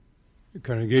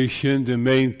Congregation, the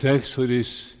main text for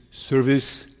this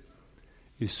service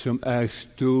is from Acts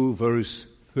 2, verse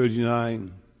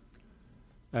 39.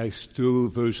 Acts 2,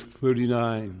 verse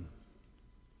 39.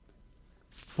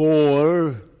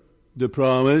 For the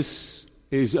promise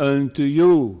is unto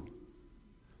you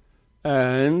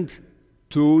and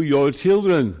to your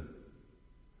children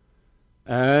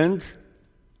and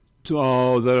to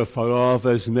all that are far off,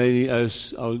 as many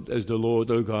as the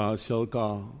Lord our God shall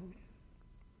call.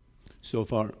 So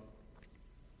far,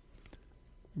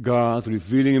 God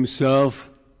revealing himself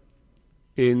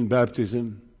in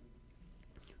baptism.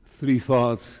 Three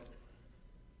thoughts.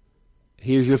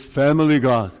 He is a family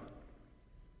God.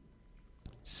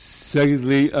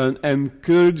 Secondly, an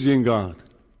encouraging God.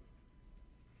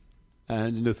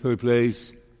 And in the third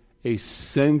place, a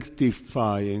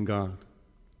sanctifying God.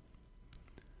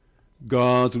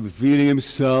 God revealing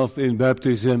himself in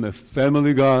baptism, a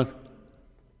family God,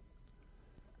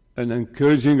 an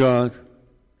encouraging God,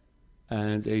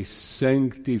 and a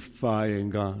sanctifying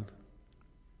God.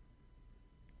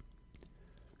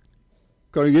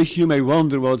 Congregation, you may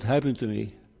wonder what happened to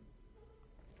me,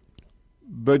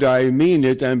 but I mean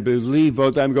it and believe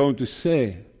what I'm going to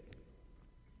say.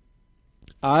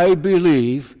 I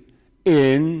believe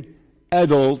in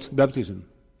adult baptism.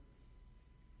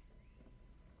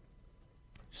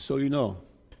 So you know,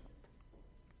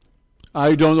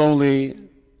 I don't only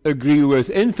agree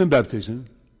with infant baptism,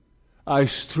 I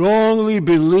strongly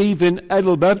believe in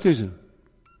adult baptism.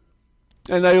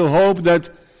 And I hope that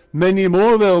many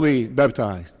more will be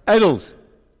baptized, adults,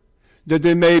 that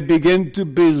they may begin to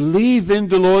believe in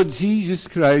the Lord Jesus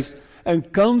Christ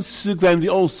and consequently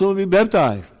also be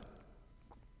baptized.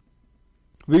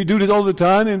 We do this all the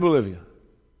time in Bolivia.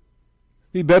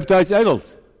 We baptize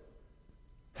adults.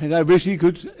 And I wish we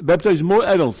could baptize more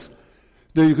adults.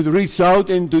 That you could reach out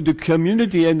into the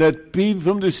community and that people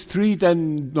from the street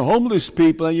and the homeless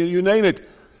people and you name it,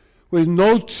 with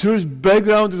no church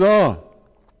background at all,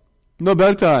 not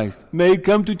baptized, may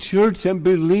come to church and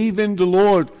believe in the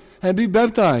Lord and be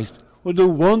baptized. What a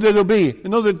wonder it'll be.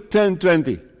 Another 10,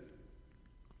 20.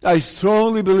 I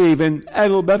strongly believe in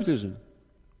adult baptism.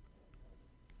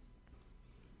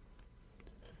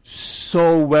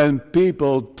 So when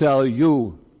people tell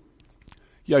you,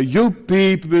 yeah, you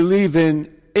people believe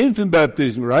in infant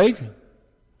baptism, right?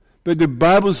 But the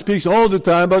Bible speaks all the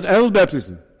time about adult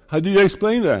baptism. How do you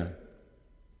explain that?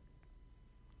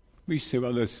 We say,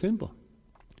 well, that's simple.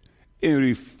 In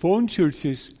Reformed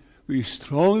churches, we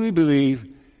strongly believe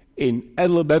in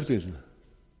adult baptism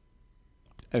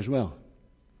as well.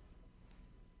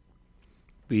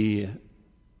 We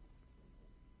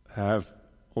have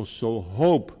also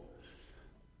hope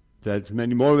that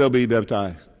many more will be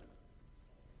baptized.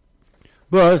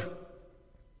 But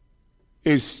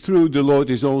it's true, the Lord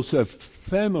is also a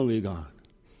family God.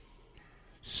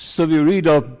 So we read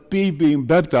of people being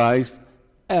baptized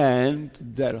and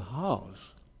their house.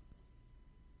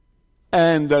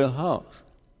 And their house.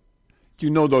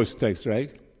 You know those texts,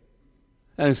 right?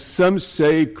 And some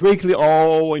say quickly,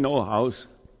 oh, house.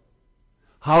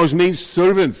 House means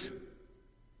servants.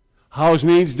 House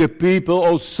means the people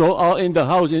also are in the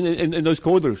house, in those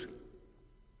quarters.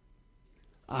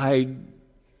 I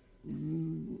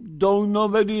don't know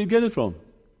where you get it from.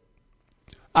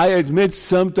 I admit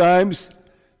sometimes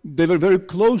they were very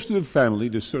close to the family,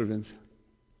 the servants.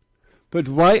 But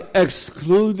why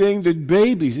excluding the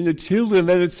babies and the children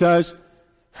when it says,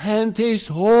 and his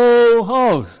whole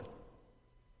house?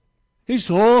 His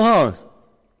whole house.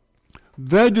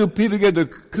 Where do people get the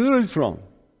courage from?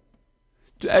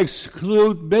 To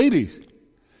exclude babies,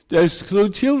 to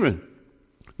exclude children,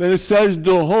 when it says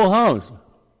the whole house.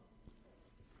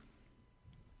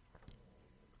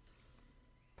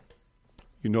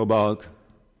 You know about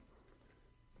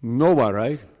Noah,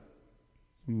 right?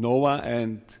 Noah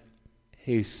and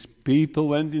his people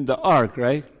went in the ark,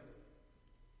 right?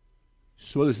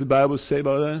 So what does the Bible say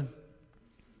about that?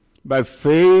 By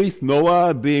faith,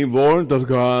 Noah, being warned of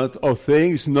God of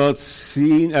things not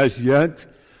seen as yet,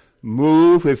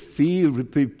 moved with fear,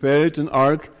 prepared an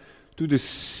ark to the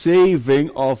saving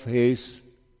of his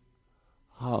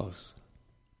house.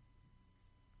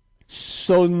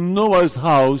 So Noah's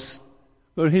house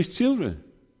were his children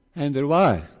and their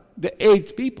wives. The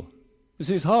 8 people. It's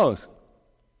his house.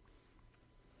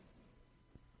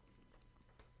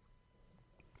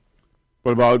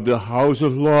 What about the house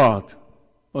of Lot?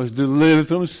 Was delivered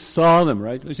from Sodom,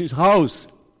 right? It's his house.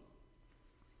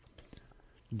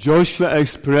 Joshua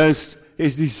expressed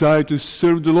his desire to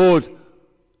serve the Lord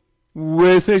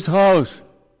with his house.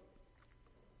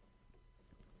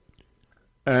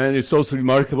 And it's also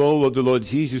remarkable what the Lord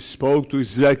Jesus spoke to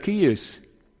Zacchaeus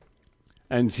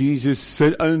And Jesus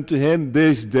said unto him,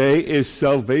 This day is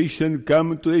salvation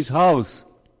come to his house.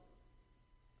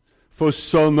 For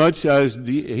so much as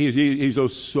he is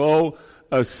also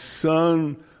a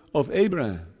son of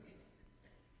Abraham.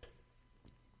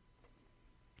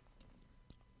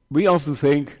 We often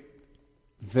think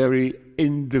very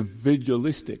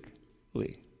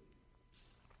individualistically.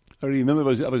 I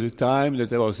remember there was a time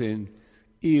that I was in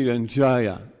Irian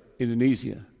Jaya,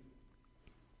 Indonesia.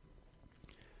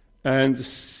 And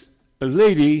a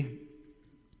lady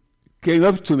came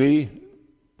up to me,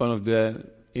 one of the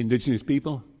indigenous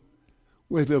people,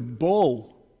 with a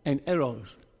bow and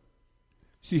arrows.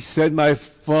 She said, My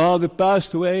father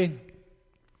passed away,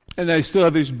 and I still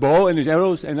have his bow and his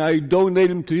arrows, and I donate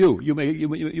them to you. You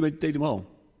may take them home.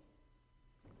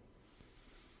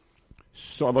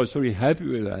 So I was very happy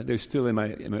with that. They're still in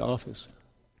my office.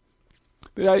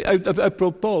 But I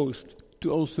proposed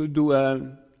to also do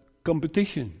a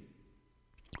competition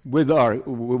with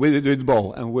the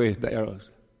bow and with the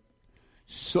arrows.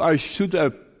 So I shoot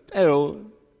an arrow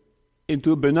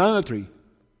into a banana tree.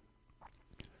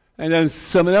 And then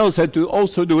someone else had to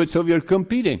also do it, so we are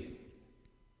competing.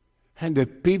 And the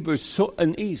people were so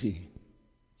uneasy.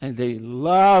 And they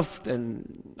laughed,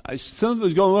 and something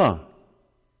was going on.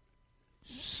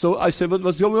 So I said,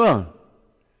 what's going on?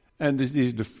 And this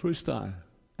is the first time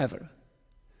ever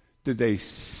that they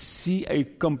see a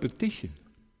competition.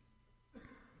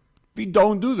 We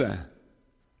don't do that.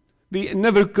 We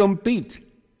never compete.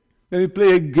 When we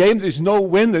play a game, there's no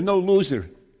winner, no loser.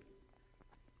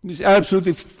 It's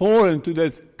absolutely foreign to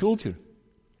that culture.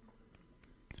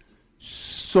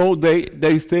 So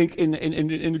they think in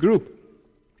the group.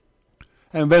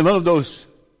 And when one of those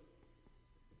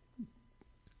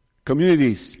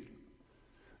communities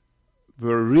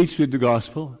were reached with the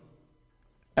gospel,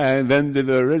 and when they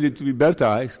were ready to be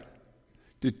baptized,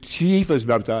 the chief was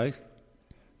baptized,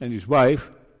 and his wife,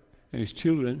 and his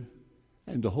children,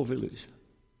 and the whole village.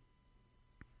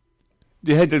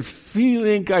 They had that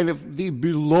feeling we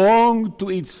belong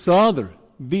to each other.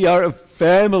 We are a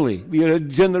family. We are a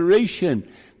generation.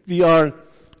 We are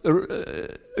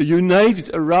united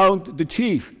around the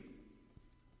chief.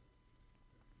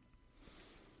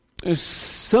 And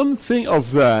something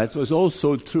of that was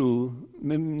also true,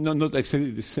 not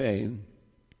exactly the same,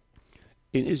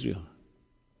 in Israel.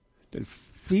 The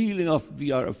feeling of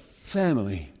we are a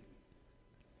family.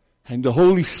 And the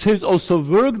Holy Spirit also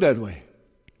worked that way.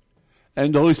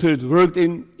 And the Holy Spirit worked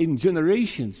in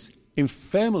generations, in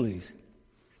families.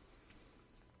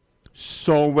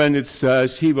 So when it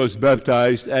says he was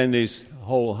baptized and his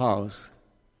whole house,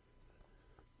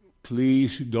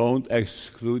 please don't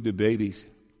exclude the babies.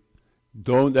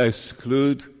 Don't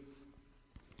exclude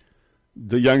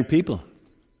the young people.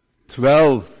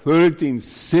 12, 13,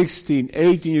 16,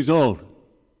 18 years old.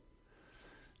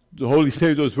 The Holy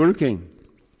Spirit was working.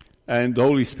 And the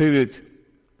Holy Spirit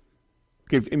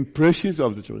gave impressions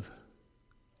of the truth.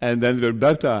 And then they were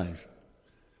baptized.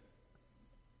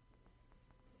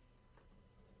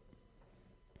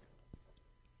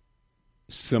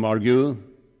 Some argue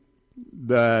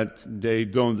that they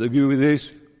don't agree with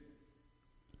this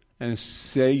and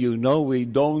say, we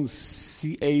don't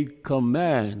see a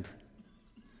command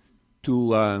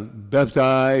to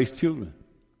baptize children.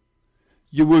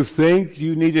 You would think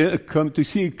you need to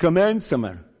see a command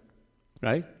somewhere,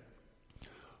 right?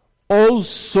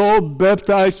 Also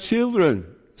baptize children,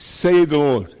 say the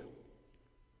Lord.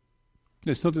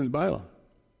 That's not in the Bible.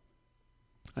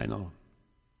 I know.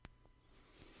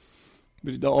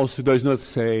 But it also does not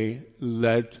say,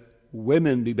 let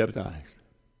women be baptized.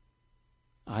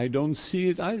 I don't see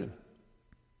it either.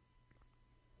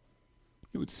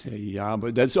 You would say, yeah,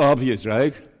 but that's obvious,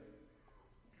 right?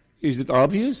 Is it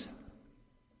obvious?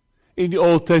 In the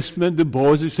Old Testament, the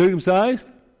boys are circumcised.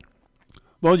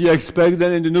 Won't you expect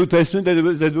that in the New Testament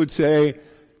that would say,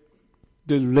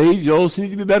 the ladies also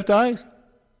need to be baptized?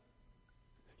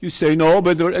 You say no,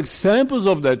 but there are examples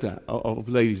of that, of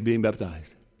ladies being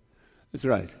baptized. That's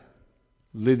right.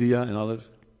 Lydia and others.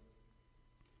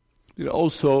 There are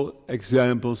also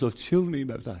examples of children being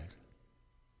baptized.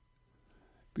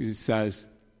 Because it says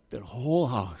their whole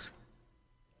house.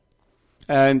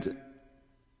 And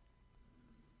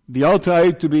we all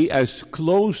try to be as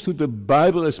close to the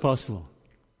Bible as possible.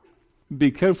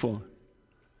 Be careful.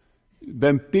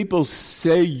 When people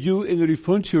say you in the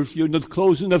Reformed Church, you're not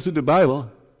close enough to the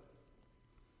Bible,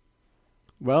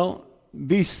 well,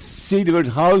 we see the word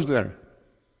house there.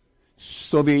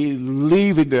 So we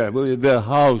leave it there, the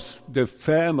house, the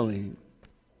family.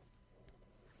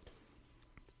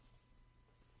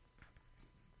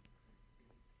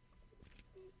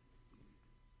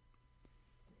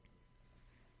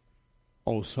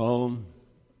 Also,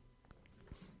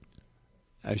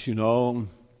 as you know,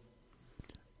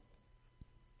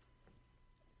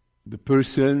 the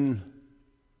person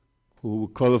who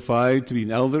qualified to be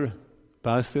an elder,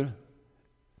 pastor,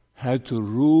 had to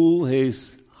rule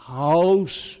his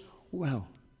house well.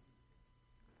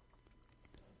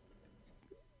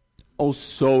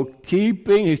 Also,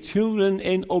 keeping his children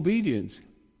in obedience.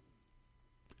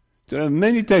 There are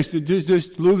many texts,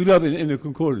 just look it up in the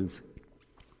concordance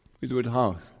with the word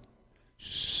house.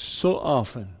 So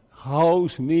often,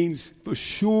 house means for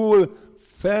sure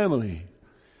family.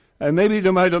 And maybe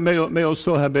there may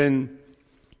also have been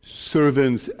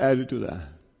servants added to that.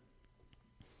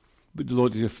 But the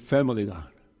Lord is a family God.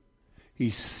 He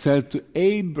said to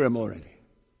Abram already,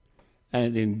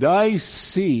 and in thy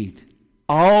seed,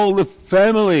 all the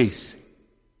families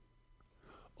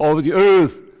of the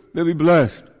earth will be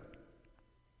blessed.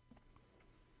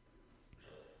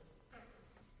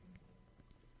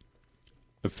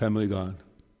 A family God.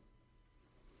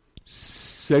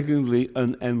 Secondly,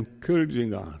 an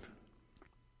encouraging God.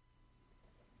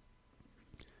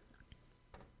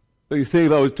 When you think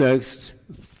about the text,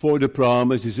 for the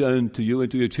promise is unto you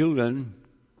and to your children,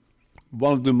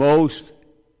 one of the most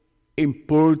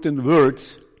important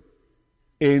words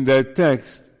in that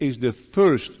text is the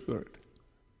first word.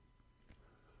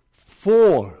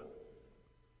 For.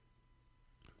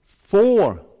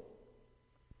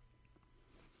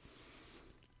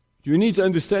 You need to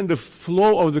understand the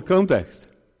flow of the context.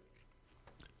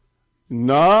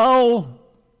 Now,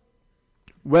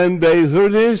 when they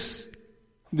heard this,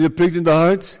 they pricked in the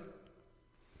heart.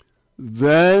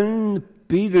 Then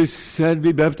Peter said,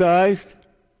 be baptized.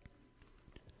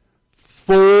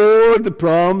 For the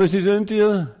promise is unto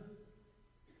you.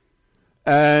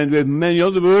 And with many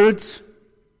other words.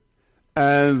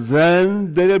 And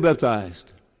then they were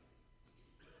baptized.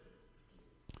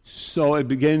 So it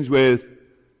begins with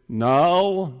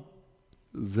now,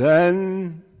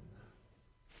 then,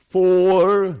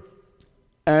 for,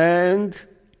 and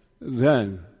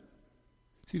then.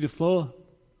 See the flow?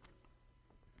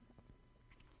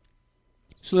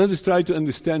 So let us try to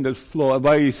understand that flow and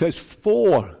why he says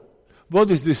for. What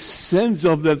is the sense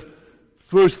of that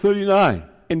verse 39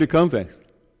 in the context?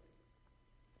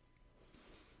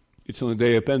 It's on the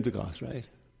day of Pentecost, right?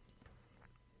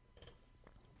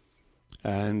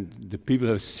 And the people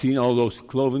have seen all those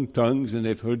cloven tongues, and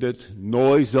they've heard that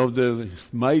noise of the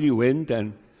mighty wind,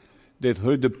 and they've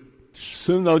heard the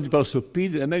sermon of the Apostle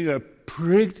Peter, and many are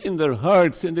pricked in their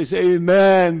hearts, and they say,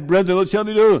 Amen, brethren, what shall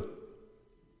we do?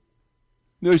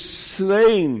 They're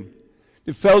slain.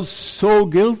 They felt so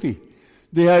guilty.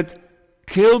 They had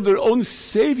killed their own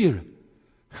Savior,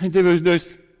 and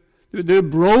they're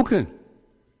broken.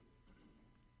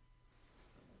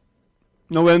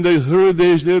 Now, when they heard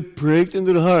this, they pricked in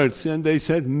their hearts, and they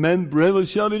said, Men, brethren, what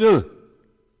shall we do?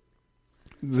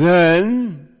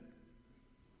 Then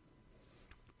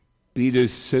Peter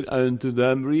said unto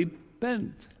them,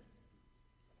 Repent,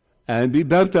 and be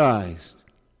baptized,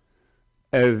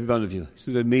 every one of you.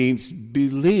 So that means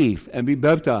believe and be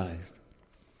baptized.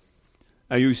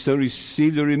 And you shall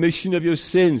receive the remission of your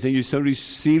sins, and you shall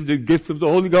receive the gift of the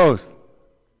Holy Ghost.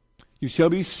 You shall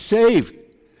be saved.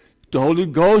 The Holy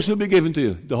Ghost will be given to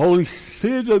you. The Holy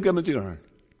Spirit will come into your heart.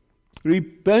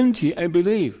 Repent ye and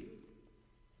believe.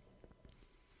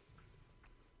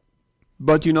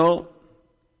 But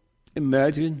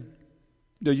imagine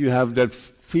that you have that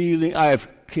feeling, I have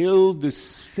killed the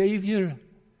Savior.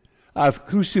 I have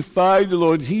crucified the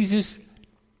Lord Jesus.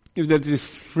 If that is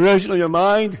fresh on your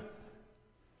mind,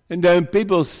 and then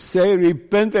people say,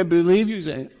 repent and believe, you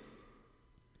say,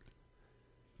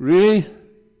 really?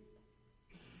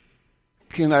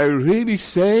 Can I really be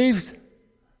saved?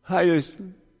 I just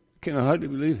can hardly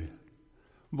believe it.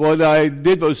 What I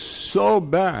did was so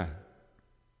bad.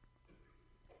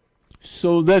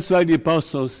 So that's why the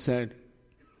apostle said,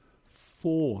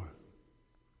 for.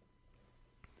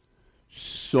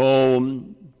 So,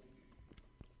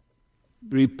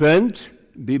 repent,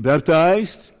 be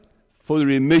baptized for the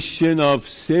remission of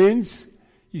sins.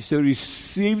 You shall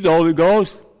receive the Holy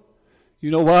Ghost.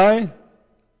 You know why?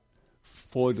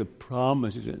 For the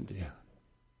promise is in there.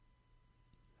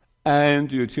 And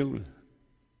to your children.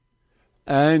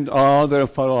 And all that are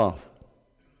far off.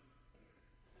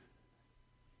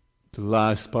 The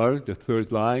last part, the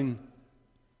third line,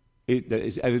 that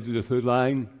is added to the third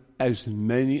line, as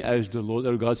many as the Lord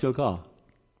our God shall call.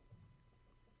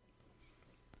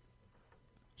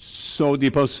 So the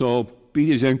Apostle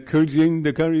Peter is encouraging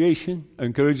the congregation,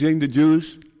 encouraging the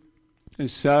Jews, and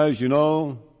says,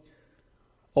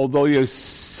 although you have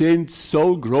sinned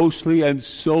so grossly and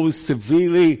so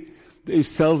severely, is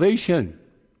salvation.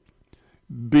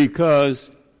 Because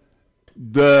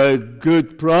the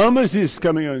good promise is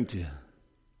coming unto you.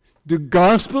 The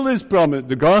gospel is promised.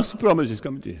 The gospel promise is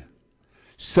coming to you.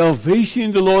 Salvation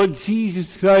in the Lord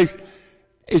Jesus Christ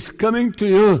is coming to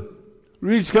you.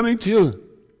 It's coming to you.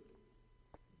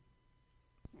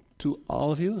 To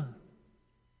all of you?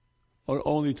 Or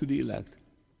only to the elect?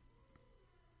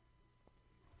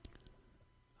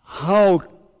 How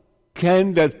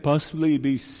can that possibly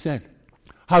be said?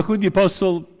 How could the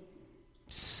apostle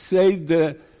say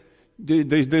the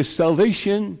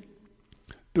salvation,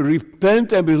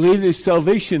 repent and believe is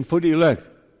salvation for the elect?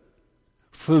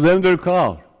 For them they're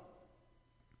called.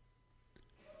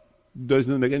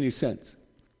 Doesn't make any sense.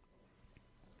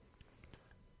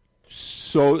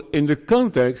 So in the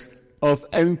context of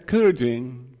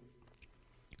encouraging,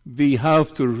 we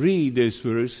have to read this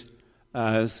verse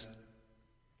as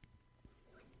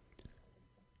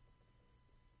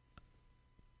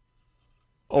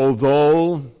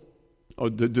although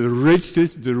the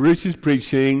richest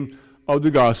preaching of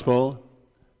the gospel,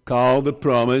 called the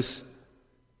promise,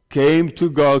 came to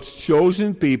God's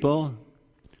chosen people,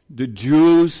 the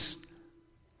Jews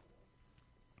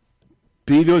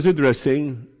Peter was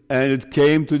addressing, and it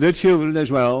came to the children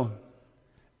as well,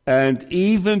 and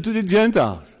even to the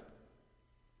Gentiles.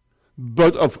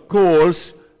 But of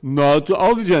course, not to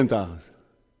all the Gentiles,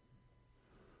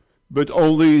 but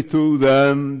only to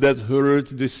them that heard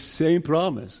the same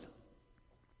promise.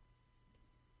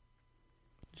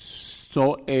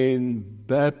 So in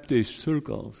Baptist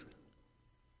circles,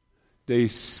 they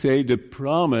say the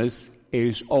promise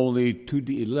is only to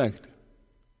the elect.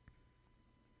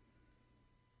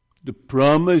 The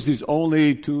promise is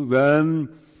only to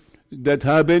them that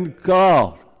have been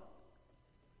called.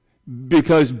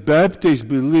 Because Baptists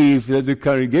believe that the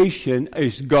congregation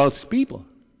is God's people.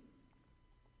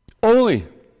 Only.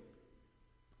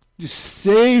 The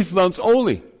saved ones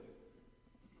only.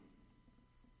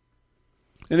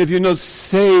 And if you're not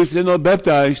saved and not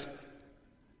baptized,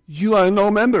 you are no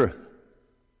member.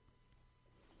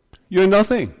 You're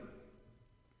nothing.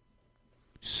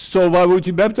 So why would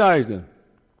you baptize them?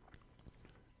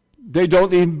 They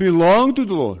don't even belong to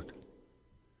the Lord.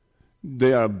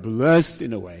 They are blessed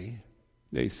in a way,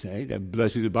 they say. They're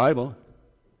blessed with the Bible,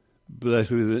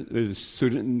 blessed with a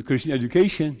certain Christian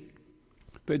education,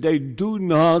 but they do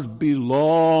not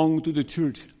belong to the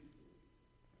church.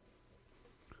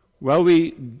 Well,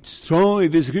 we strongly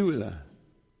disagree with that.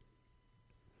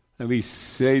 And we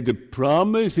say the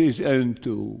promise is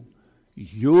unto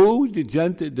you,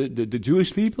 the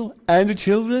Jewish people, and the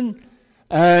children,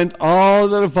 and all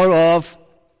that are far off,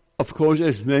 of course,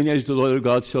 as many as the Lord our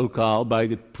God shall call by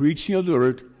the preaching of the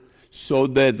word, so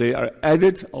that they are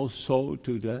added also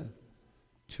to the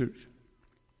church.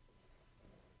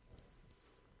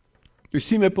 You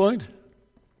see my point?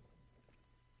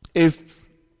 If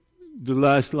the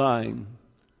last line,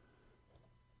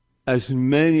 as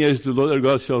many as the Lord our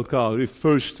God shall call,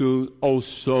 refers to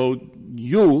also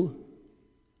you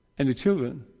and the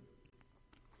children,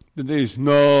 then there is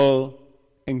no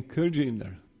encouraging in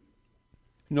there,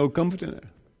 no comfort in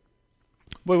there.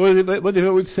 But what if I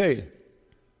would say?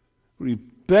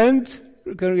 Repent,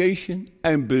 congregation,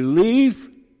 and believe,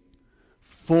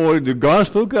 for the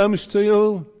gospel comes to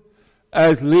you,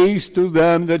 at least to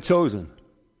them that are chosen.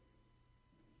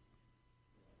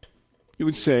 You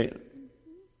would say,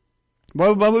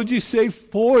 what would you say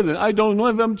for them? I don't know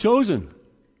if I'm chosen.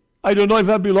 I don't know if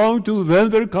I belong to them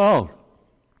that are called.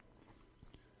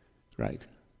 Right.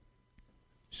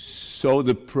 So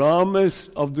the promise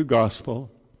of the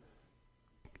gospel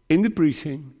in the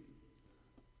preaching,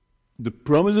 the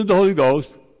promise of the Holy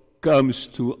Ghost comes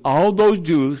to all those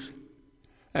Jews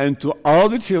and to all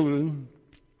the children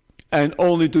and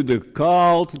only to the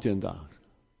called Gentiles.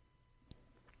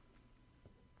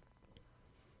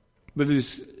 But it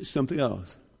is something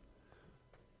else.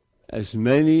 As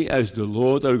many as the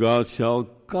Lord our God shall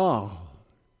call.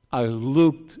 I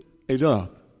looked it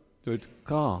up. The word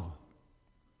call.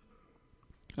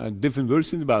 A different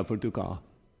verse in the Bible for to call.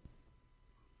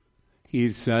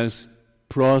 He says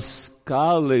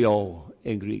proskaleo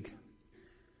in Greek.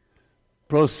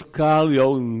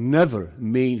 Proskaleo never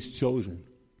means chosen.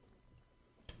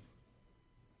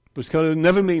 Proskaleo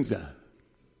never means that.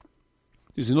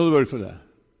 There's another word for that.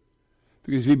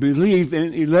 Because we believe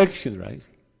in election, right?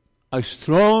 I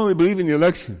strongly believe in the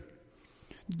election.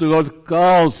 The Lord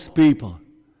calls people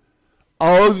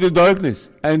out of the darkness,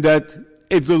 and that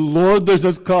if the Lord does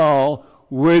not call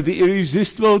with the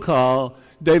irresistible call,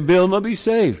 they will not be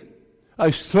saved. I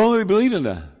strongly believe in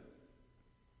that.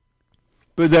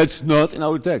 But that's not in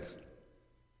our text.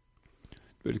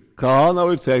 But the call in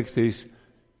our text is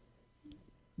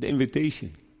the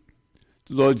invitation.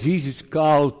 The Lord Jesus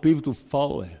called people to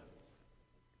follow him.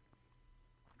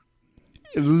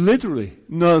 Literally,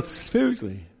 not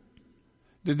spiritually.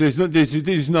 This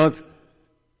is not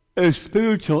a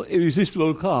spiritual,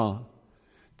 irresistible call.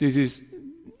 This is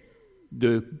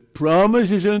the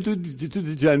promises unto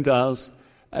the Gentiles,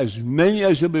 as many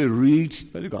as shall be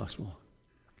reached by the gospel.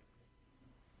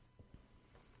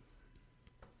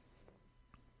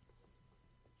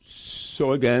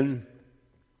 So again,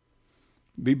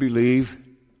 we believe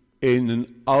in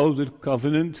an outer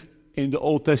covenant in the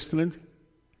Old Testament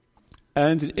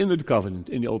and an inner covenant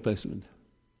in the Old Testament.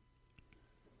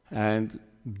 And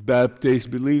Baptists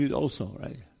believe it also,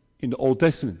 right? In the Old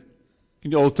Testament.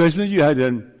 In the Old Testament you had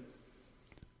a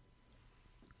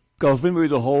covenant with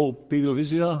the whole people of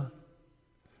Israel,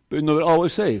 but not all were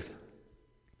saved.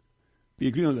 We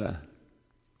agree on that.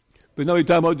 But now we're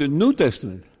talking about the New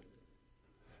Testament.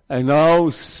 And now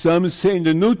some say in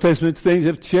the New Testament things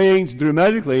have changed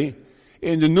dramatically.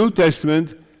 In the New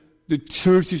Testament, the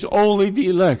church is only the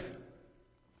elect.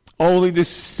 Only the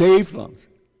saved ones.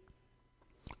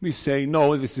 We say,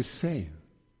 no, it is the same.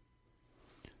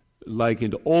 Like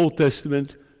in the Old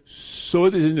Testament, so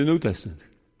it is in the New Testament.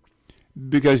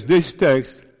 Because this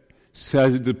text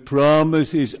says that the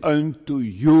promise is unto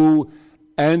you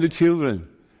and the children.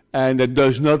 And that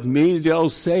does not mean they are all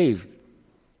saved.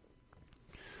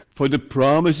 For the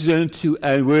promise is unto you,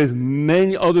 and with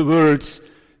many other words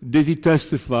did he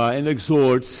testify and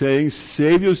exhort, saying,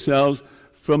 save yourselves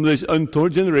from this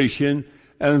untaught generation.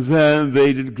 And then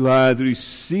they did gladly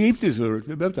receive this word,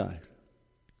 were baptized.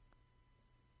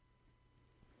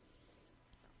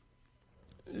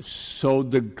 So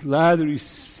the glad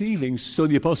receiving, so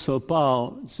the Apostle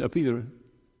Peter,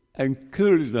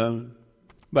 encouraged them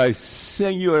by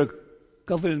saying, you are a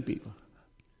covenant people.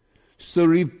 So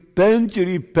repent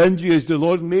you as the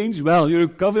Lord means, well, you're a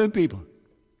covenant people.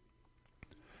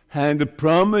 And the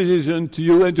promise is unto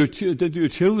you and to your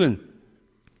children.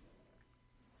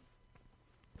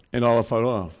 And all afar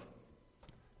off,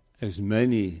 as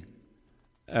many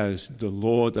as the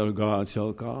Lord our God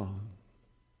shall call.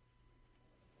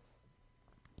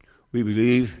 We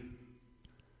believe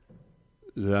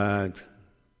that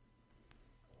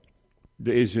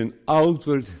there is an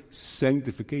outward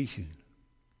sanctification,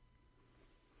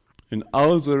 an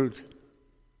outward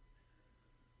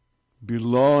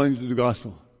belonging to the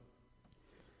gospel.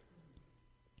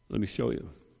 Let me show you.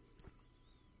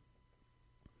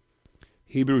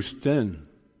 Hebrews 10,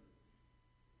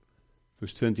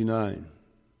 verse 29,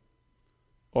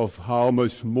 of how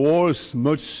much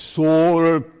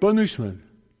sorer punishment,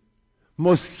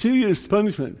 most serious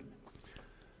punishment,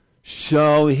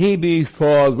 shall he be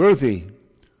thought worthy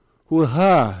who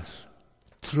has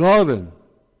trodden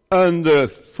under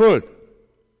foot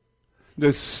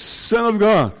the Son of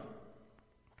God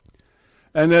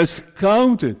and has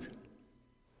counted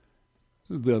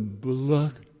the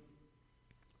blood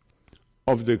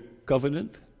of the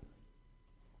covenant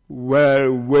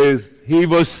wherewith he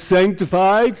was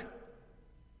sanctified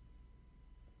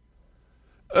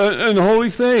an holy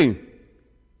thing,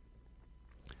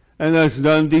 and has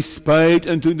done despite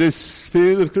unto the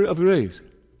Spirit of grace.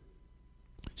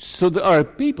 So there are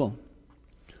people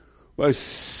who are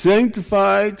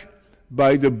sanctified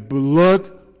by the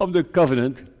blood of the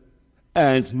covenant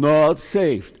and not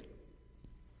saved.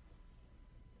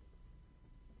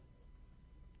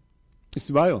 It's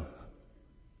the Bible.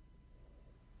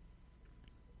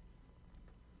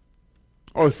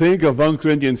 Or think of 1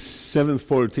 Corinthians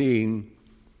 7:14.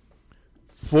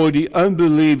 For the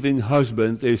unbelieving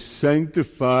husband is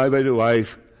sanctified by the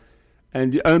wife,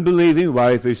 and the unbelieving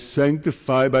wife is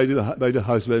sanctified by the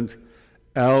husband,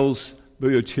 else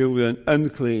were your children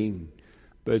unclean,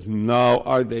 but now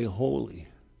are they holy.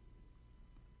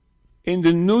 In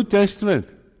the New Testament,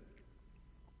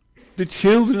 the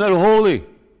children are holy.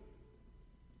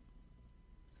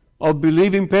 Of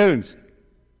believing parents.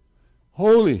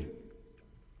 Holy.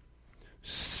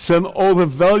 Some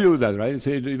overvalue that, right? And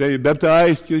say, when you're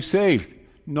baptized, you're saved.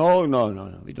 No,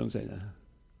 we don't say that.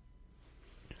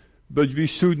 But we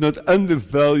should not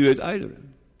undervalue it either.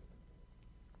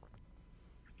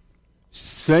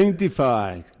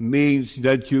 Sanctified means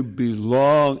that you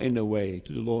belong in a way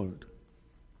to the Lord.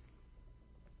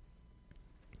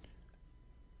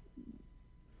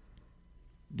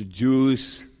 The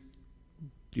Jews,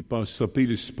 the Apostle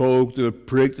Peter spoke, they were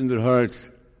pricked in their hearts.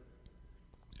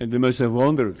 And they must have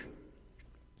wondered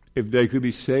if they could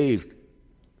be saved.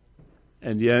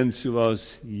 And the answer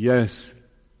was yes,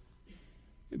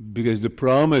 because the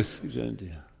promise is unto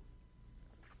you.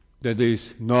 That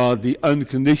is not the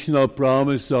unconditional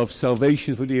promise of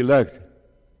salvation for the elect.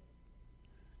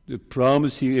 The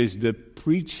promise here is the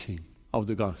preaching of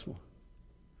the gospel.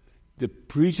 The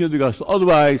preaching of the gospel.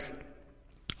 Otherwise,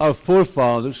 our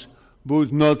forefathers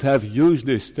would not have used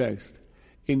this text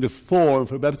in the form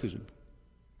for baptism.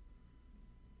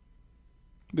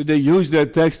 But they used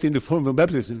that text in the form of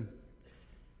baptism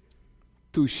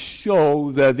to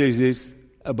show that this is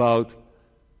about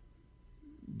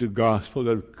the gospel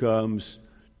that comes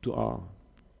to all.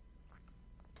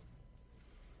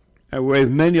 And with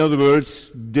many other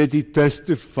words, did he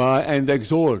testify and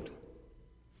exhort.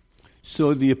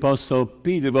 So the Apostle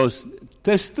Peter was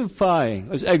testifying,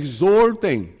 was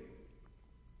exhorting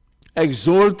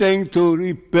to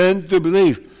repent, to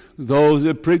believe, those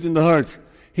that pricked in the heart.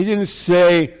 He didn't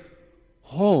say,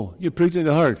 oh, you pricked in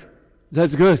the heart.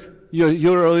 That's good.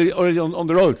 You're already on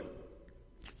the road.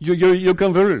 You're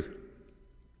converted.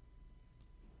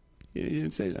 He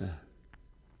didn't say that.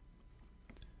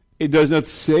 It does not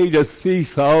say that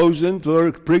 3,000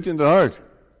 were pricked in the heart.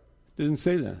 It doesn't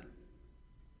say that.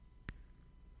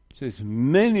 It says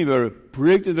many were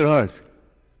pricked in their heart.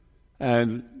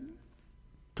 And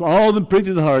to all the pricked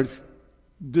in the heart,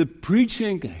 the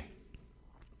preaching came.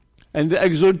 And the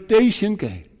exhortation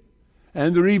came.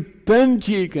 And the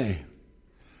repenting came.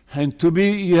 And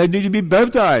you had need to be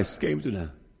baptized came to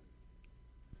them.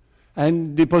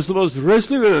 And the apostle was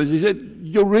wrestling with us. He said,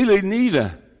 you really need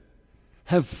that.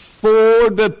 Have for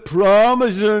the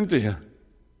promise unto you.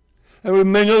 And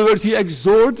in many other words, he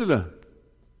exhorted them.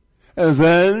 And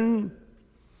then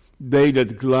they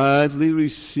that gladly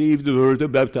received the word are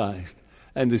baptized.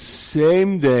 And the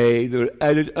same day there were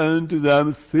added unto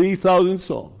them 3,000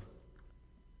 souls.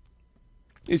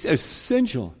 It's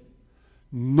essential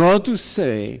not to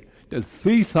say that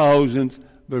 3,000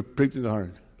 were pricked in the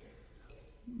heart.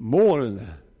 More than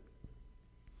that.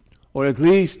 Or at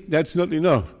least that's not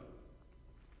enough.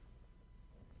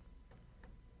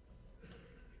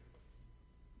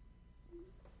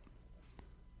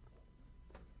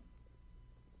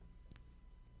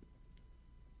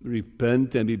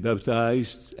 Repent and be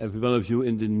baptized, every one of you,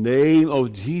 in the name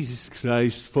of Jesus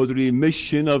Christ for the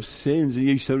remission of sins, and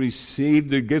ye shall receive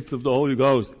the gift of the Holy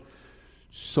Ghost.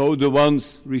 So the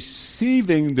ones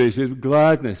receiving this with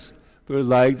gladness were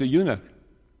like the eunuch.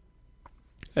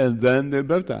 And then they're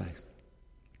baptized.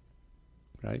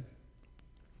 Right?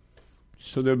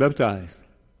 So they're baptized.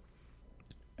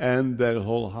 And their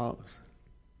whole house.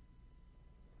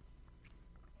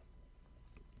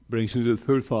 Brings you to the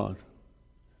third thought.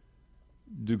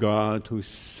 The God who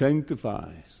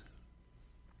sanctifies.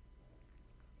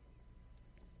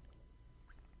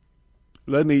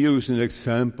 Let me use an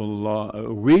example,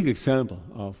 a weak example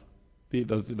of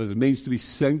what it means to be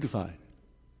sanctified.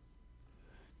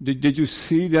 Did you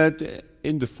see that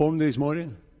in the form this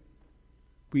morning?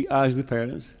 We asked the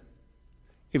parents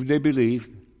if they believed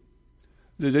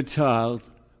that the child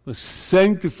was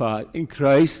sanctified in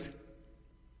Christ.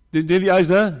 Did we ask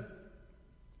that?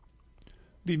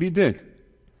 We did.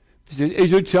 He said,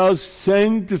 is your child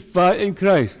sanctified in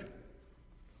Christ?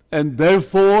 And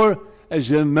therefore, as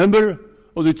a member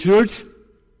of the church,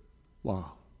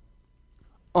 wow,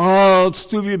 ought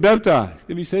to be baptized.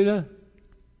 Did we say that?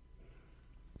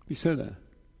 We said that.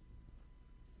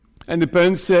 And the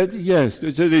parents said, yes.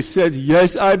 They said,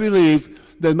 yes, I believe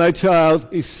that my child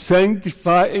is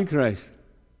sanctified in Christ.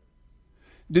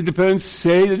 Did the parents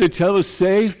say that the child was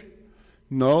saved?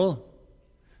 No.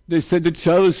 They said the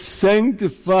child is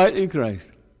sanctified in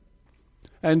Christ.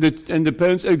 And the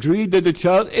parents agreed that the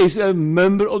child is a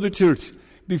member of the church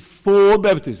before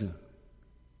baptism.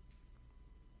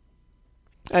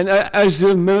 And as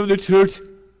a member of the church,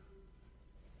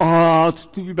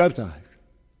 ought to be baptized.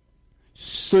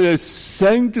 So they're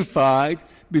sanctified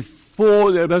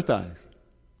before they're baptized.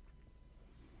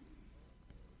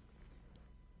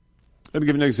 Let me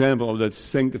give an example of that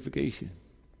sanctification.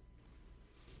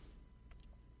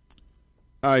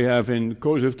 I have, in the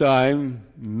course of time,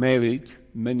 married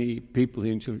many people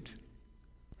in church.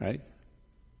 Right?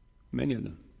 Many of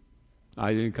them.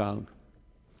 I didn't count.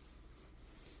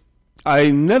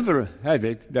 I never had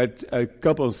it that a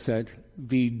couple said,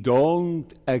 we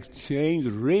don't exchange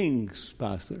rings,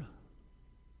 Pastor.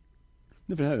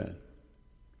 Never had that.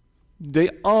 They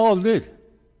all did.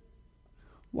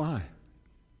 Why?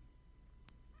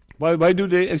 Why do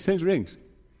they exchange rings?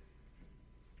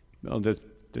 Well,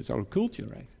 that's our culture,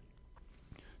 right?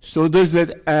 So does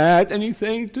that add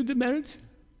anything to the marriage?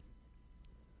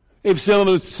 If someone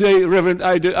would say, Reverend,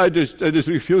 I just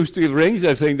refuse to give rings,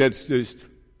 I think that's just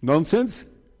nonsense.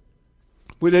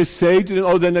 Would I say to them,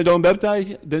 oh, then I don't baptize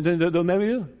you? Then they don't marry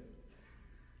you?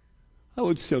 I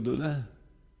would still do that.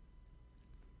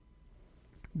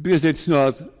 Because it's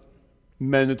not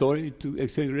mandatory to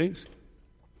exchange rings.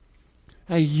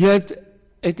 And yet,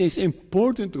 it is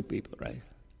important to people, right?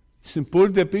 It's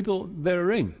important that people wear a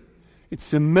ring.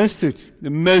 It's a message. The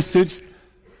message,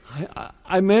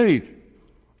 I'm married.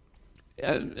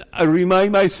 And I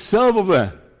remind myself of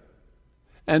that.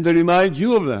 And I remind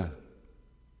you of that.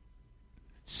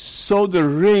 So the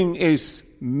ring is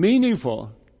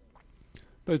meaningful,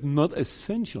 but not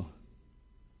essential.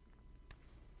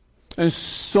 And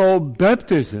so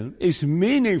baptism is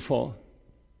meaningful,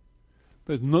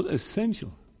 but not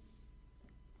essential.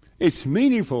 It's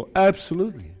meaningful,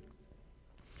 absolutely.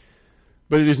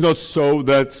 But it is not so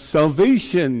that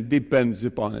salvation depends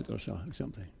upon it or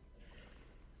something.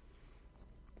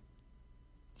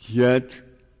 Yet,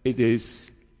 it is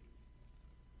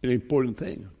an important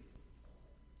thing.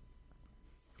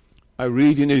 I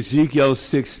read in Ezekiel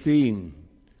 16,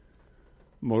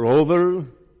 moreover,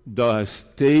 thou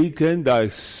hast taken thy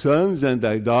sons and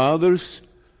thy daughters,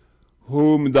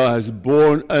 whom thou hast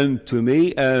borne unto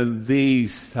me, and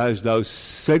these hast thou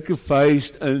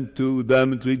sacrificed unto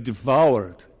them to be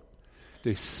devoured.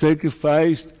 They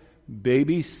sacrificed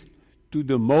babies to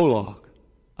the Moloch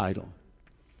idol.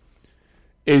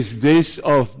 Is this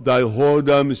of thy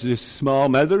whoredoms a small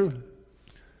matter,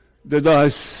 that thou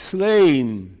hast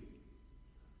slain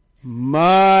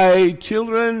my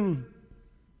children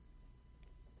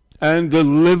and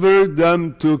delivered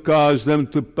them to cause them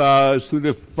to pass through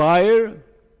the fire?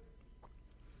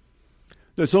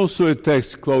 There's also a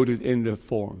text quoted in the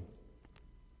form.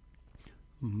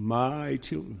 My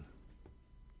children.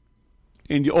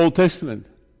 In the Old Testament,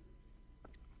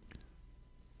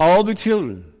 all the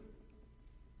children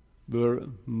were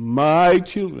my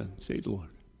children, said the Lord.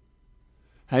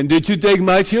 And did you take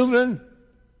my children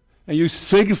and you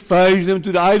sacrificed them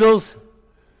to the idols?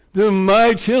 They're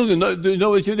my children. Do you know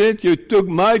what you did? You took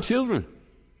my children.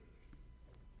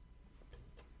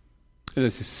 And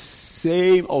it's the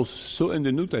same also in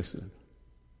the New Testament.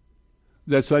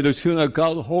 That's why the children are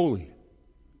called holy.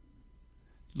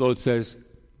 The Lord says,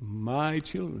 my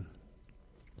children.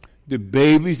 The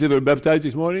babies that were baptized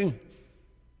this morning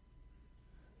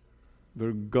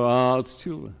were God's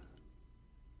children.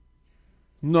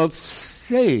 Not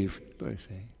saved, per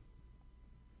se,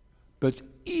 but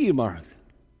earmarked,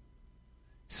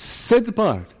 set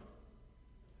apart,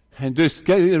 and just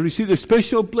receive a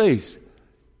special place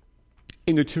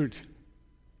in the church.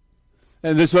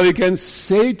 And that's what you can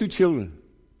say to children,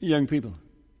 young people.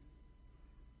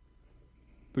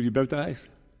 Were you baptized?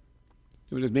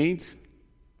 You know what it means?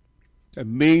 It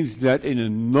means that in a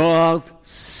not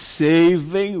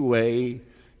saving way,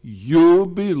 you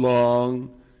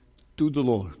belong to the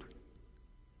Lord.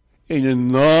 In a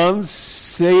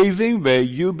non-saving way,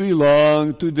 you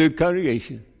belong to the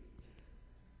congregation.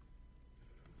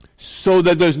 So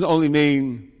that doesn't only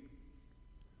mean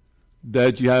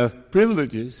that you have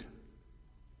privileges.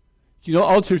 You know,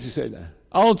 all churches say that.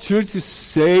 All churches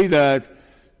say that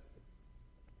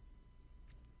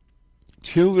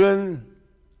children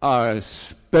are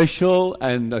special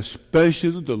and are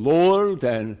special to the Lord,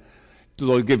 and the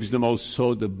Lord gives them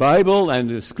also the Bible and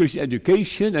the Christian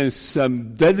education, and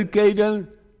some dedicate them.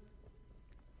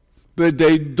 But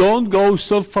they don't go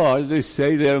so far. They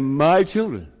say they're my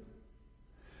children.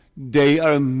 They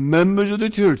are members of the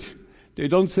church. They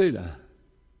don't say that.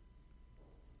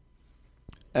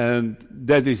 And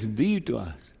that is dear to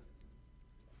us.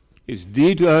 It's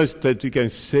dear to us that we can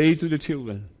say to the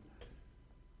children,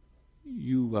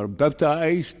 you are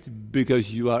baptized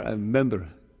because you are a member,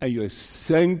 and you are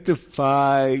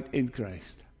sanctified in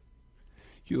Christ.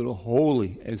 You are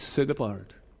holy and set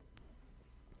apart.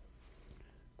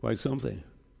 Quite something.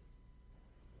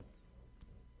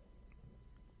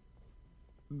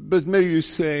 But maybe you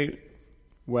say,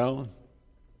 well,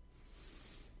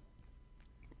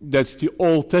 that's the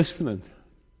Old Testament.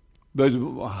 But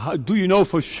how, do you know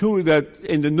for sure that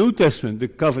in the New Testament the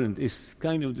covenant is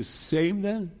kind of the same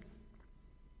then?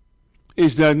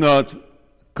 Is that not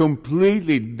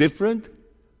completely different?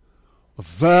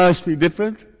 Vastly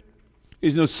different?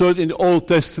 Is not so in the Old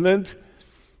Testament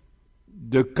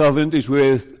the covenant is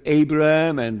with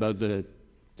Abraham and about the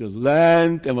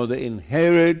land and what they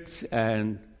inherit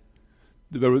and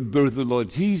the birth of the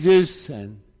Lord Jesus,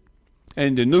 and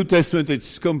in the New Testament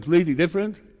it's completely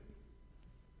different?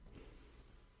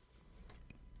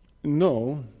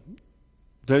 No,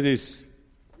 that is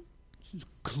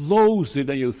closer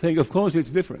than you think. Of course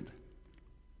it's different.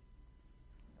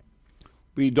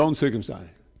 We don't circumcise.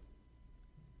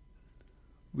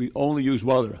 We only use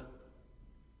water.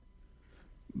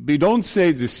 We don't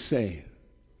say the same.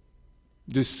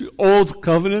 This old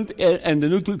covenant and the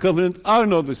new covenant are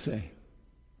not the same.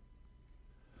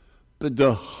 But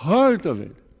the heart of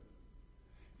it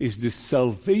is the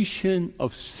salvation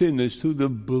of sinners through the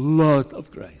blood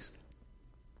of Christ.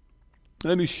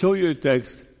 Let me show you a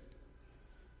text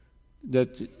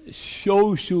that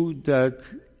shows you that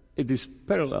it is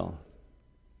parallel.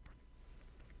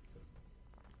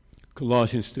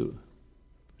 Colossians 2.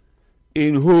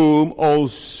 In whom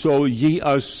also ye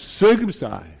are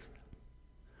circumcised,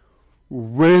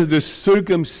 with the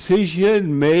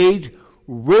circumcision made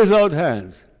without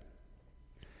hands,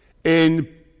 in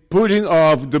putting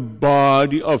off the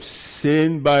body of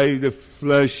sin by the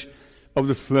flesh,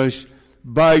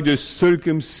 by the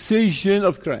circumcision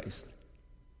of Christ.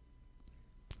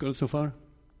 Got it so far?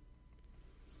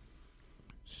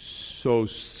 So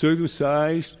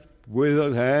circumcised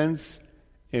without hands,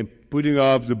 and putting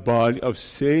off the body of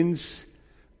sins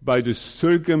by the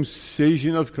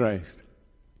circumcision of Christ.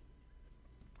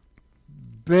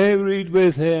 Buried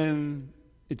with him,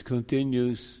 it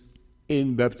continues,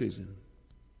 in baptism.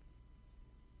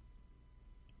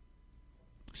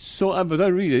 So what I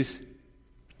read is,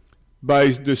 by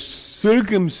the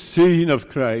circumcision of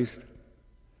Christ,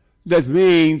 that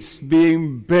means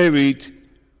being buried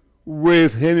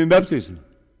with him in baptism.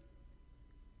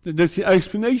 That's the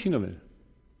explanation of it.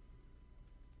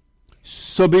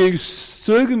 So being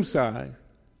circumcised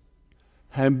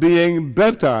and being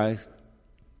baptized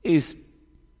is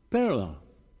parallel.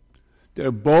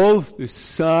 They're both the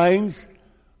signs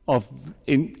of,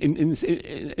 in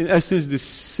essence, the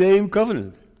same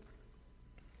covenant.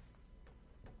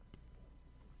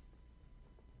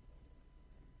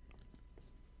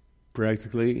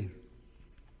 Practically,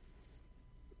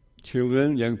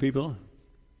 children, young people,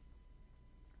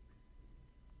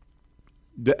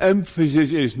 the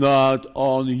emphasis is not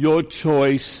on your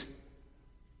choice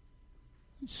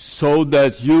so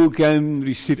that you can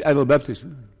receive adult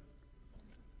baptism.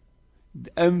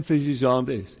 The emphasis is on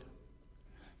this.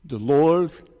 The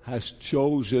Lord has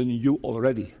chosen you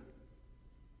already.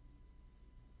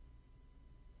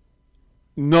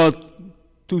 Not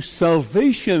to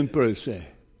salvation per se,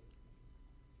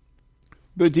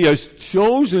 but He has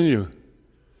chosen you.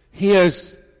 He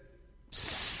has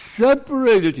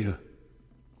separated you.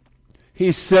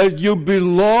 He said, you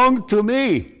belong to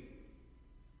me.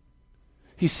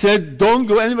 He said, don't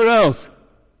go anywhere else.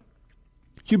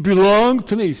 You belong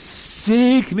to me.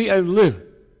 Seek me and live.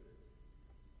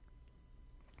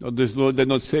 Now, does the Lord then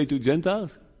not say to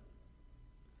Gentiles?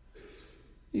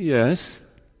 Yes,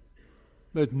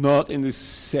 but not in the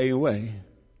same way.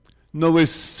 Not with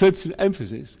such an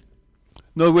emphasis.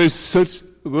 Not with such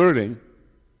wording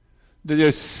that they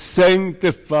are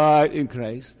sanctified in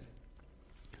Christ.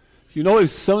 You know, if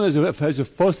someone has a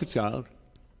foster child,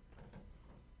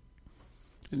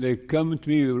 and they come to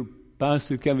me,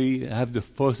 Pastor, can we have the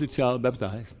foster child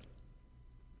baptized?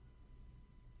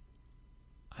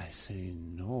 I say,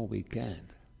 no, we can't.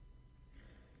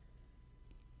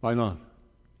 Why not?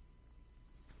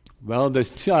 Well,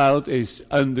 this child is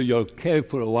under your care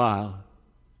for a while,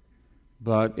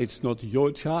 but it's not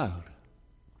your child.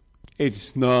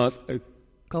 It's not a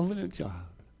covenant child.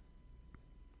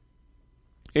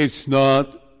 It's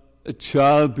not a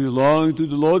child belonging to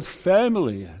the Lord's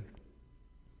family yet.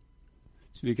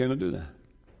 So we cannot do that.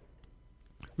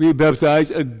 We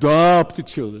baptize adopted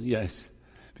children, yes,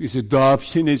 because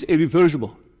adoption is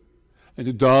irreversible. And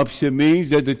adoption means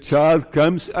that the child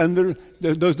comes under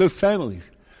those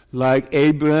families. Like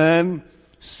Abraham,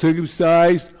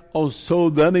 circumcised, also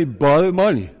then he borrowed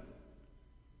money.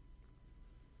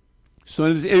 So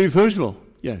it is irreversible,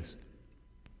 yes.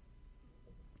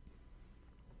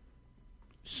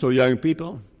 So young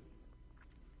people,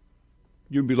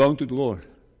 you belong to the Lord.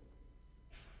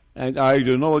 And I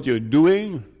don't know what you're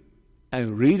doing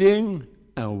and reading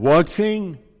and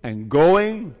watching and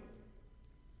going.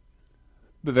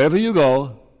 But wherever you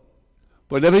go,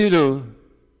 whatever you do,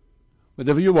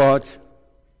 whatever you watch,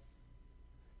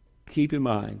 keep in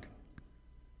mind,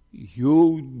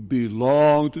 you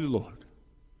belong to the Lord.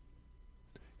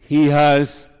 He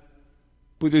has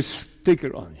put a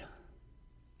sticker on you.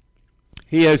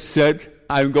 He has said,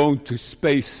 I'm going to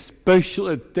pay special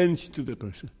attention to the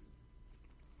person.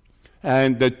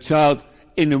 And the child,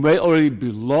 in a way, already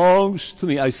belongs to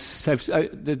me.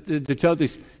 The child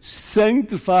is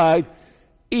sanctified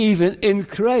even in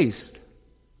Christ.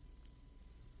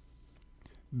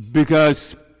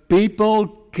 Because people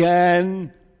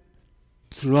can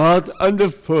trod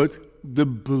underfoot the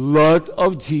blood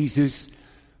of Jesus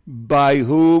by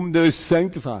whom they are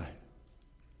sanctified.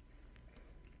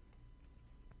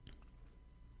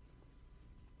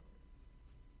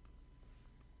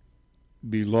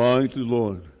 belong to the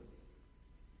Lord.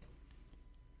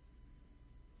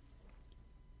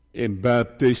 In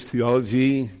Baptist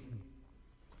theology,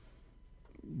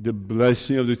 the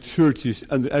blessing of the church is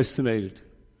underestimated.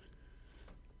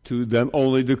 To them,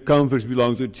 only the converts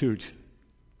belong to the church.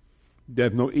 They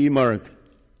have no e-mark.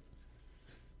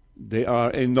 They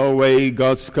are in no way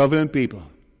God's covenant people.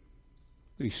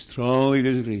 We strongly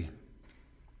disagree.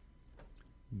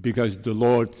 Because the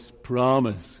Lord's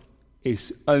promise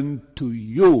is unto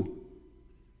you.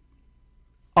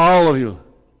 All of you.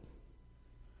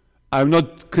 I'm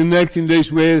not connecting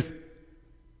this with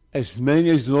as many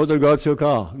as the Lord our God shall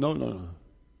call. No.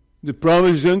 The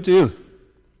promise is unto you.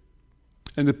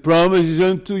 And the promise is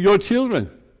unto your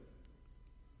children.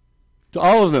 To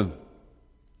all of them.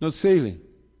 Not saving.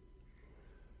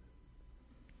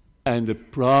 And the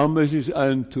promise is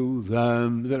unto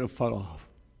them that are far off.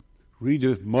 Read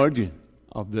the margin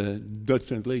of the Dutch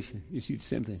translation. You see the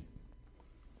same thing.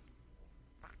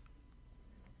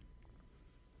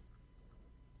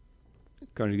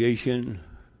 Congregation,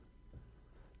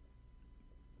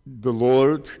 the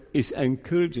Lord is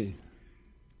encouraging.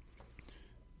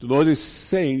 The Lord is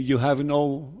saying you have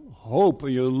no hope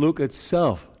when you look at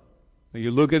self, when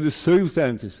you look at the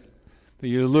circumstances,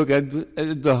 when you look at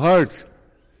the heart.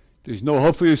 There's no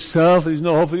hope for yourself, there's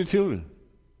no hope for your children.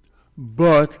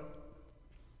 But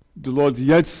the Lord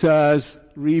yet says,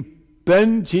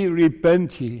 repent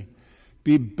ye,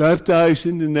 be baptized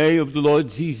in the name of the Lord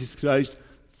Jesus Christ.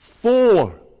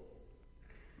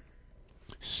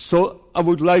 So I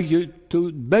would like you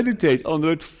to meditate on the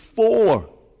word for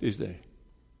this day.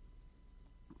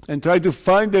 And try to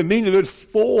find the meaning of the word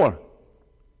for.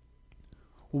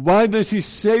 Why does he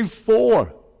say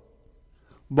for?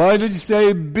 Why does he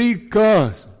say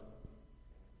because?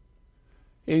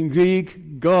 In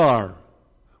Greek, gar.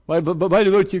 Why the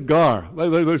word gar? Why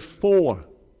the word for?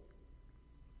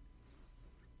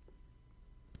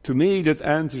 To me, that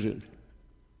answers it.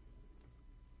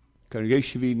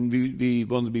 Congregation, we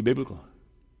want to be biblical.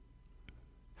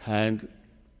 And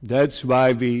that's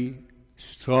why we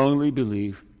strongly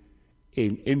believe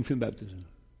in infant baptism.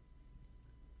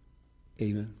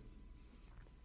 Amen.